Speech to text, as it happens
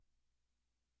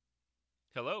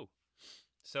Hello.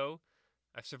 So,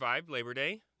 I've survived Labor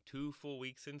Day, 2 full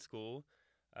weeks in school,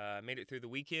 made it through the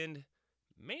weekend,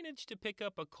 managed to pick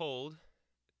up a cold,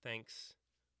 thanks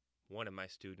one of my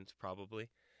students probably.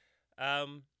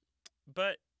 Um,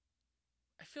 but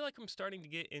I feel like I'm starting to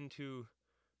get into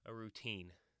a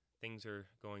routine. Things are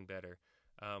going better.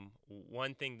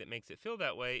 One thing that makes it feel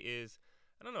that way is,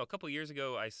 I don't know, a couple years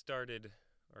ago I started,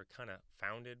 or kind of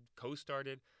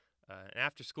co-started, an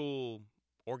after-school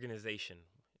organization.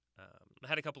 I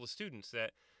had a couple of students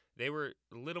that they were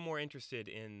a little more interested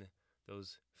in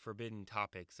those forbidden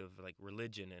topics of like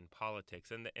religion and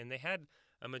politics, and they had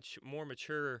a more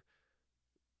mature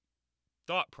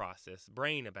thought process,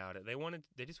 brain about it.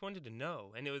 They just wanted to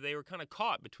know, and they were kind of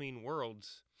caught between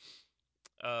worlds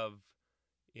of,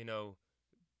 you know,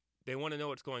 they want to know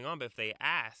what's going on, but if they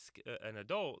ask an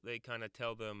adult, they kind of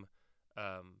tell them,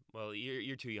 well,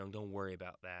 you're too young. Don't worry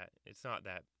about that. It's not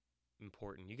that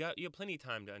important. You have plenty of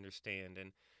time to understand.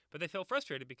 But they felt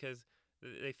frustrated because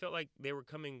they felt like they were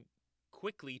coming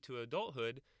quickly to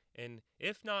adulthood, and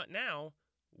if not now,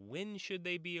 when should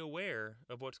they be aware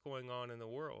of what's going on in the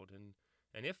world?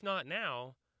 And if not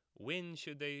now, when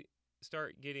should they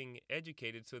start getting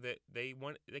educated so that they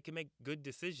can make good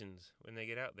decisions when they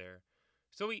get out there?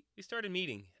 So we started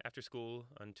meeting after school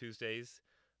on Tuesdays.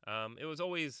 It was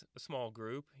always a small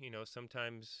group,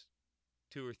 sometimes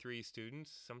 2 or 3 students,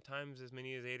 sometimes as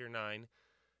many as 8 or 9.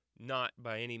 Not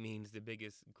by any means the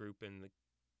biggest group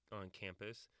on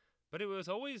campus, but it was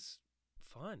always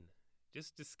fun.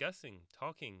 Just discussing,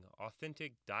 talking,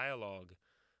 authentic dialogue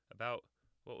about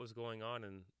what was going on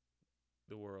in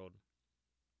the world.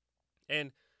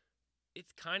 And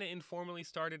it's kind of informally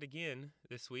started again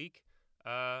this week.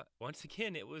 Once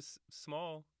again, it was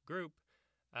small group,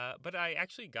 but I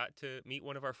actually got to meet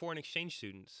one of our foreign exchange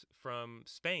students from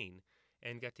Spain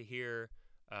and got to hear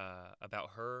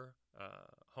about her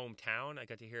hometown. I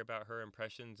got to hear about her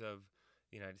impressions of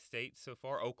the United States so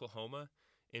far, Oklahoma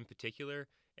in particular,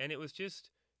 and it was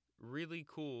just really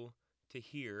cool to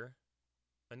hear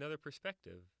another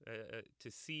perspective,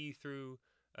 to see through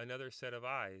another set of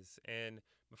eyes. And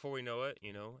before we know it,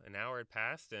 an hour had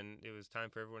passed, and it was time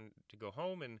for everyone to go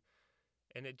home. And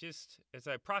it just, as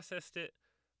I processed it,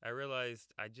 I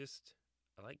realized I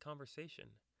like conversation,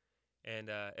 and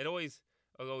it always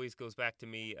goes back to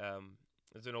me.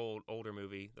 It's an older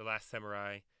movie, The Last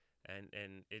Samurai, and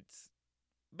it's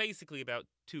basically about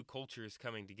two cultures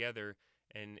coming together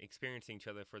and experiencing each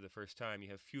other for the first time. You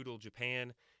have feudal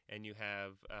Japan, and you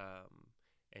have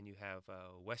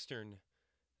Western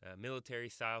military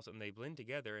styles, and they blend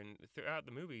together. And throughout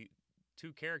the movie,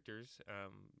 two characters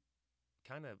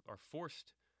kind of are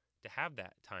forced to have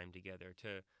that time together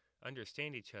to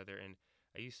understand each other. And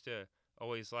I used to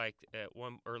always like at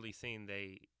one early scene,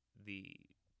 the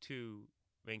two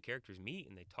main characters meet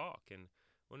and they talk. And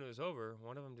when it was over,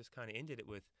 one of them just kind of ended it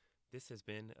with, "This has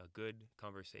been a good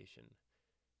conversation."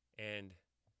 And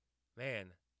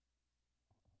man,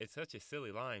 it's such a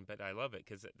silly line, but I love it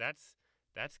because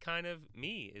that's kind of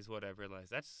me, is what I've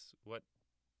realized. That's what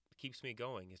keeps me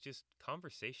going. It's just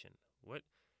conversation.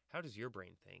 How does your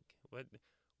brain think?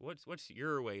 What's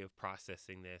your way of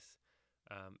processing this?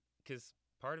 Because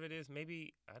part of it is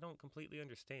maybe I don't completely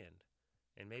understand,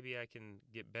 and maybe I can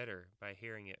get better by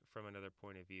hearing it from another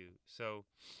point of view. So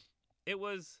it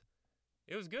was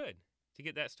it was good to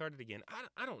get that started again.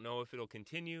 I don't know if it'll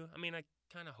continue. I mean, I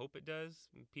kind of hope it does.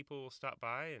 People will stop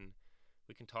by and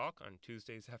we can talk on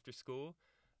Tuesdays after school.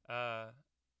 Uh,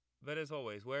 but as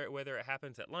always, whether it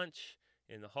happens at lunch,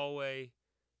 in the hallway,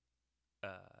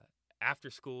 uh,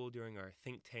 after school during our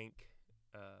think tank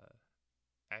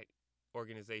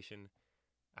organization,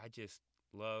 I just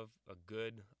love a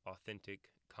good, authentic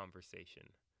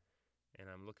conversation. And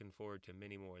I'm looking forward to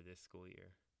many more this school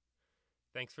year.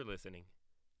 Thanks for listening.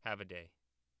 Have a day.